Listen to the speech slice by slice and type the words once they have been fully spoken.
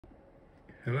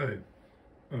Hello,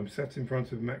 I'm sat in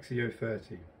front of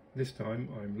MAXI030. This time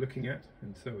I'm looking at,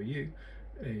 and so are you,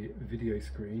 a video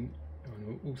screen, and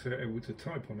I'm also able to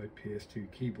type on a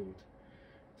PS2 keyboard.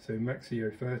 So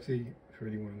MAXI030, for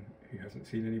anyone who hasn't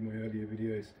seen any of my earlier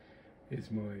videos,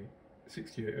 is my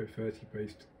 68030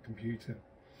 based computer.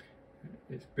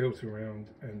 It's built around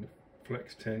an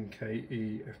Flex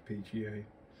 10KE FPGA,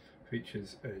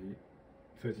 features a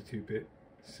 32-bit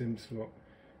SIM slot,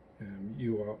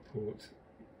 UART port,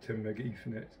 10 meg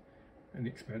Ethernet, and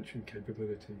expansion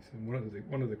capabilities. And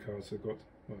one of the cards I've got,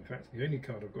 well, in fact the only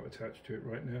card I've got attached to it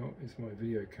right now is my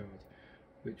video card,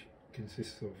 which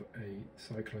consists of a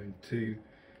Cyclone 2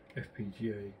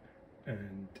 FPGA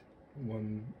and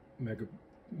 1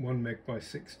 meg by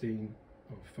 16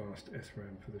 of fast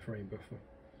SRAM for the frame buffer.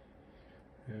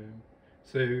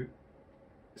 So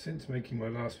since making my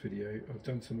last video, I've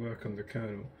done some work on the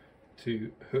kernel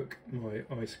to hook my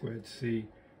I2C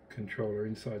controller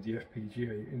inside the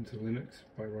FPGA into Linux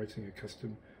by writing a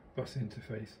custom bus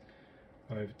interface.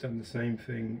 I've done the same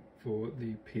thing for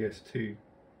the PS2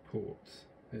 ports.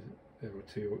 There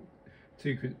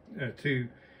are two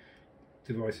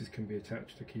devices can be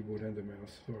attached, a keyboard and a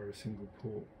mouse, via a single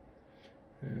port.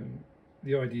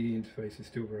 The IDE interface is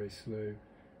still very slow.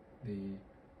 The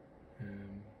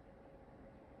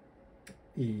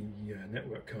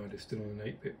network card is still on an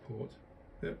 8-bit port,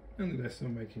 but nonetheless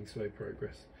I'm making slow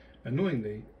progress.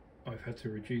 Annoyingly, I've had to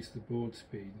reduce the board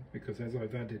speed because as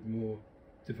I've added more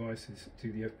devices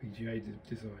to the FPGA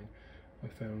design, I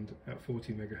found at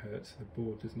 40 megahertz the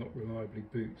board does not reliably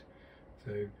boot.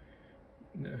 So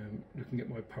looking at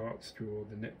my parts drawer,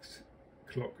 the next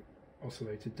clock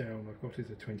oscillator down I've got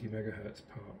is a 20 megahertz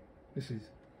part. This is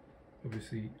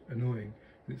obviously annoying.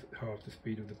 It's half the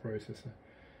speed of the processor.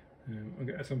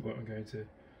 At some point I'm going to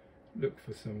look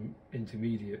for some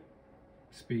intermediate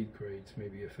speed grades,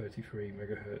 maybe a 33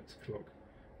 megahertz clock,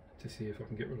 to see if I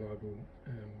can get reliable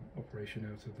operation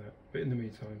out of that. But in the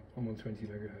meantime, I'm on 20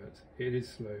 megahertz. It is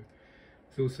slow.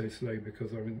 It's also slow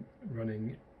because I'm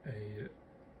running a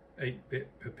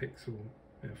 8-bit per pixel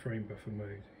frame buffer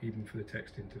mode, even for the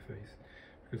text interface,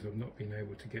 because I've not been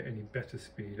able to get any better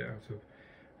speed out of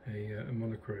a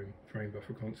monochrome frame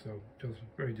buffer console, which I was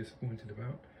very disappointed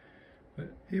about.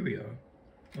 But here we are.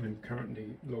 I'm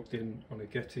currently logged in on a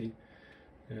Getty,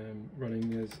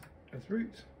 running as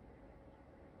root.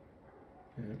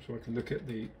 So I can look at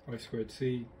the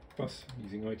I2C bus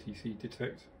using ITC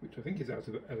detect, which I think is out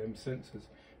of LM sensors,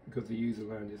 because the user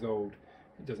land is old.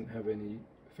 It doesn't have any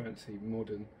fancy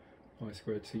modern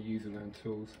I2C user land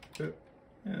tools, but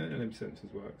LM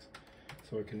sensors works.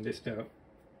 So I can list out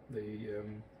the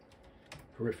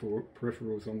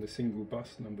peripherals on the single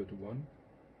bus numbered 1,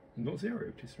 not 0,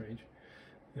 which is strange.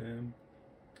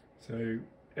 So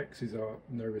X's are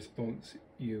no response,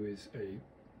 U is a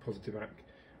positive ACK.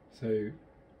 So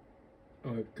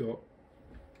I've got,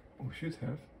 or should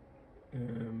have,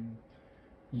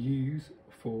 U's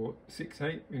for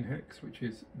 6/8 in hex, which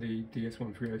is the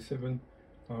DS1307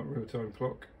 real-time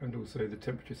clock, and also the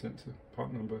temperature sensor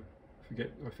part number.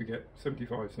 I forget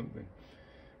 75 something,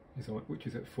 which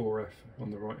is at 4F on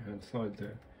the right hand side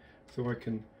there. So I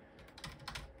can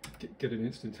get an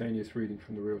instantaneous reading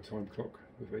from the real-time clock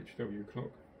with HW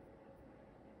clock.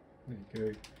 There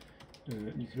you go.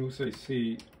 You can also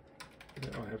see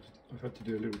that I've had to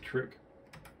do a little trick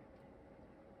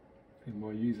in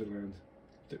my user land,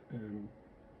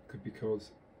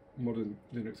 because modern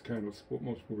Linux kernels support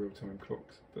multiple real-time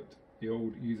clocks, but the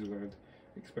old user land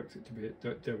expects it to be at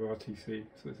dev RTC,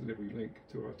 so there's a little link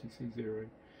to RTC 0.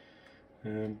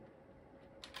 I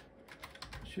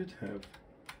should have,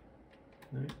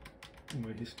 no, in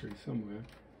my history somewhere.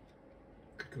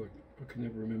 God, I can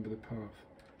never remember the path.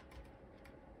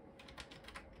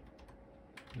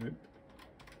 Nope.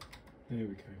 There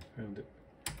we go, found it.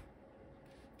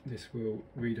 This will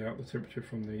read out the temperature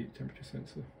from the temperature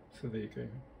sensor. So there you go.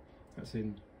 That's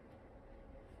in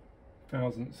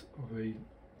thousandths of a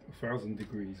 1,000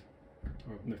 degrees.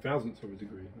 Oh, no, thousandths of a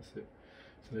degree, that's it.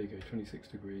 So there you go, 26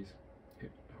 degrees.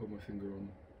 Hold my finger on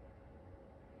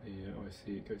the IC,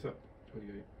 it goes up,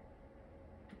 28.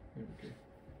 There we go.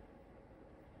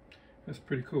 That's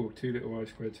pretty cool, 2 little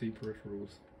I2C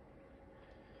peripherals.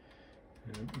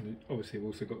 And obviously I've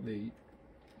also got the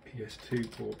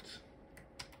PS2 ports.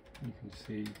 You can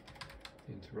see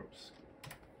the interrupts.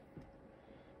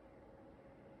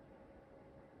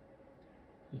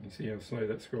 You can see how slow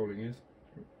that scrolling is.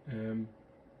 There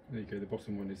you go, the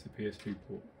bottom one is the PS2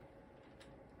 port.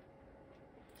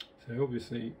 So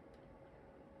obviously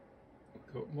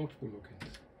I've got multiple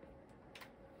logins.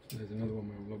 So there's another one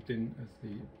where I'm logged in as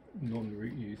the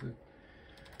non-root user.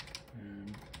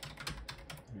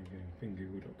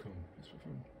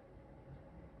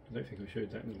 I don't think I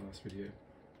showed that in the last video.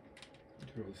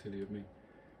 It's rather silly of me.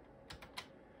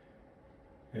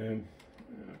 I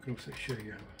can also show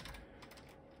you how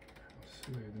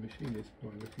slow the machine is by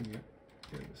looking at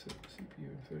the CPU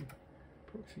info,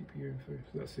 proc CPU info.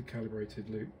 So that's the calibrated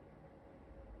loop.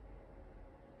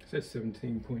 It says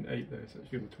 17.8 there, so it's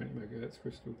actually on a 20 MHz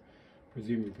crystal.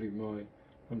 Presumably my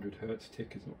 100 Hz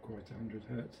tick is not quite 100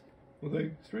 Hz.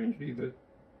 Although, strangely, the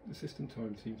system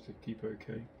time seems to keep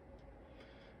okay.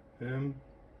 I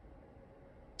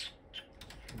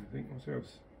think what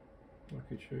else I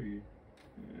could show you.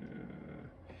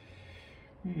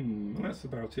 That's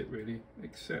about it really,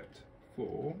 except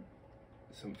for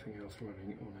something else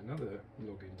running on another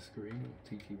login screen, or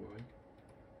TTY,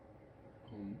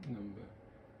 on number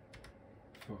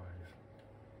 5.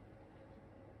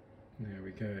 There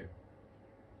we go.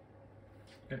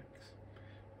 X.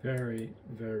 Very,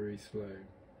 very slow.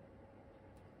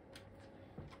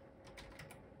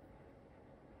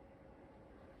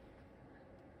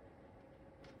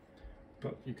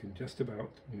 But you can just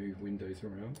about move windows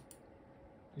around.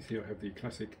 You see I have the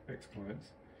classic X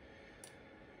clients.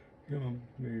 Come on,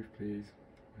 move please.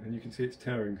 And you can see it's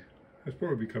tearing. It's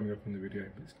probably coming up on the video.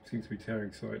 It seems to be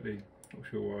tearing slightly. Not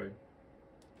sure why. It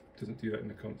doesn't do that in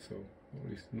the console, or at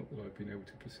least not that I've been able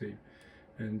to perceive.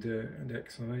 And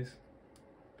X size.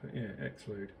 But yeah, X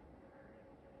load.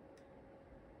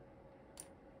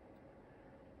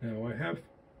 Now I have,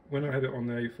 when I had it on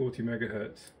a 40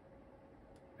 MHz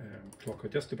clock, I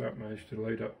just about managed to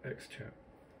load up XChat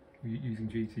using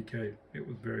GTK. It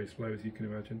was very slow, as you can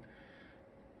imagine,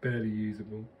 barely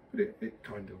usable, but it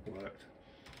kind of worked.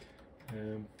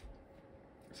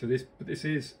 So this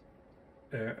is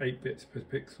 8 bits per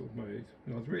pixel mode,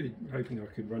 and I was really hoping I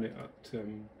could run it at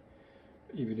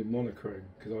even in monochrome,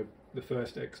 because the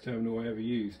first X terminal I ever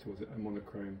used was a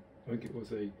monochrome. I think it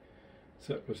was a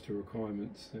surplus to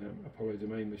requirements Apollo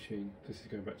domain machine. This is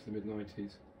going back to the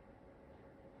mid-90s.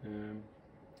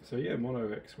 So yeah,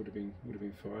 mono X would have been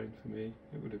fine for me.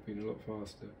 It would have been a lot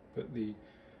faster, but the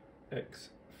X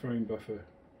frame buffer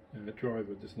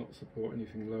driver does not support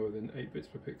anything lower than 8 bits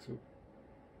per pixel.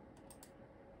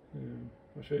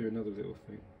 I'll show you another little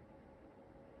thing.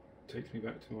 Takes me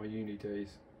back to my uni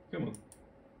days. Come on.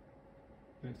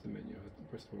 There's the menu. I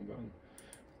pressed the wrong button.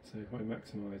 So if I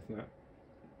maximise that,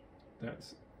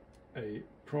 that's a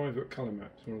private colour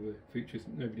map. It's one of the features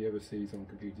that nobody ever sees on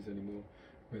computers anymore,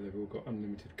 where they've all got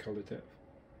unlimited colour depth.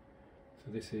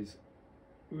 So this is,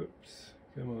 whoops,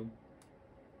 come on.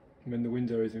 When the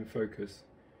window is in focus,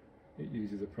 it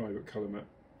uses a private colour map.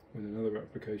 When another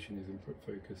application is in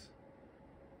focus,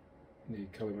 the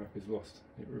colour map is lost.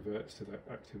 It reverts to that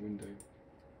active window.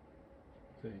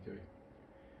 There you go.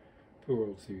 Poor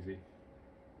old Susie.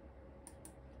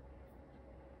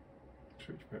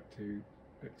 Switch back to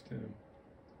external.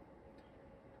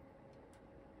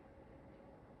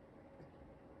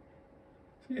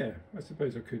 So yeah, I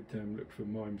suppose I could look for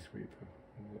Minesweeper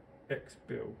or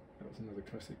X-Bill. That was another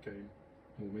classic game.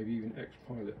 Or maybe even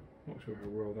X-Pilot. Not sure how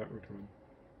well that would run.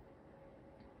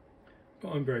 But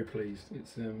I'm very pleased.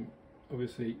 It's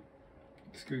obviously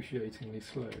excruciatingly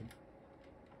slow,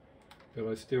 but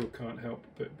I still can't help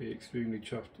but be extremely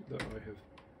chuffed that I have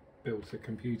built a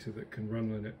computer that can run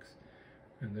Linux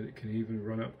and that it can even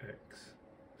run up X.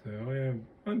 So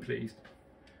I'm pleased.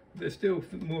 There's still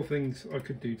more things I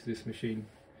could do to this machine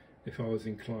if I was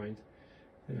inclined,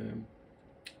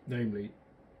 namely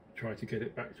try to get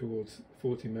it back towards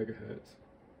 40 megahertz,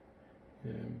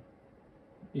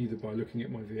 either by looking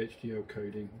at my VHDL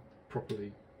coding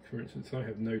properly. For instance, I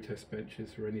have no test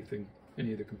benches for anything,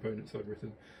 any of the components I've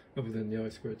written, other than the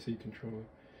I2C controller.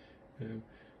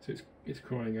 So it's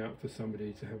crying out for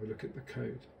somebody to have a look at the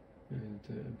code and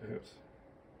perhaps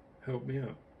help me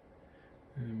out.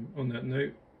 On that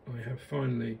note, I have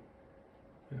finally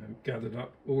gathered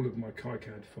up all of my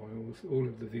KiCad files, all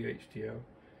of the VHDL,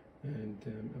 and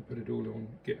I put it all on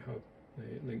GitHub.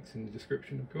 Links in the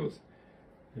description, of course.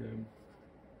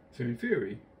 So in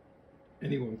theory,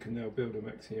 anyone can now build a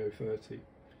MAXI030,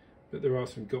 but there are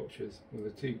some gotchas. Well,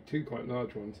 there are two quite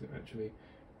large ones actually.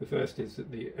 The first is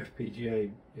that the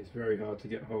FPGA is very hard to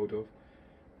get hold of.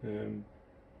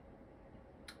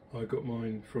 I got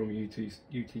mine from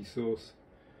UT Source.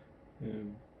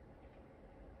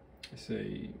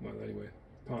 Well, anyway,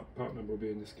 part number will be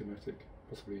in the schematic,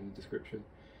 possibly in the description.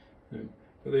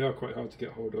 But they are quite hard to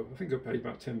get hold of. I think I paid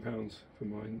about £10 for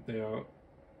mine. They are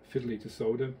fiddly to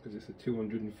solder because it's a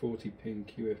 240 pin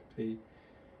QFP.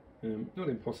 Not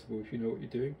impossible if you know what you're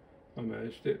doing. I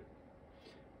managed it.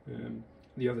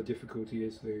 The other difficulty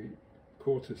is the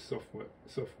Quartus software,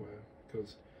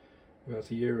 because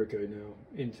about a year ago now,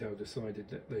 Intel decided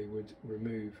that they would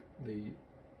remove the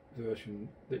version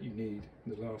that you need,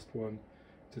 the last one,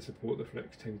 to support the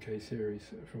Flex 10K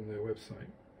series from their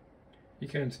website. You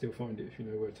can still find it if you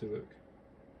know where to look.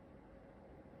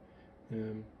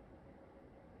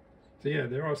 So yeah,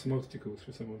 there are some obstacles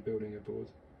for someone building a board,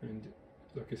 and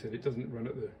like I said, it doesn't run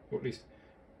at the, or at least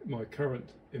my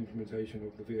current implementation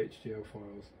of the VHDL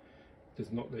files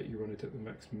does not let you run it at the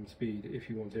maximum speed if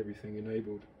you want everything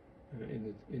enabled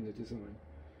in the design.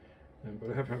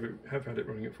 But I have had it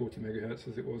running at 40 megahertz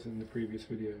as it was in the previous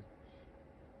video,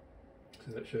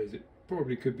 so that shows it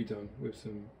probably could be done with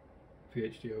some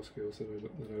VHDL skills that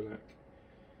I lack.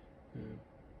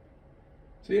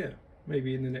 So yeah,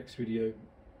 maybe in the next video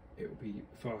it will be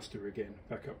faster again,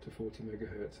 back up to 40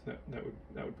 megahertz.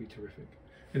 That would be terrific.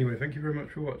 Anyway, thank you very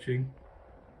much for watching.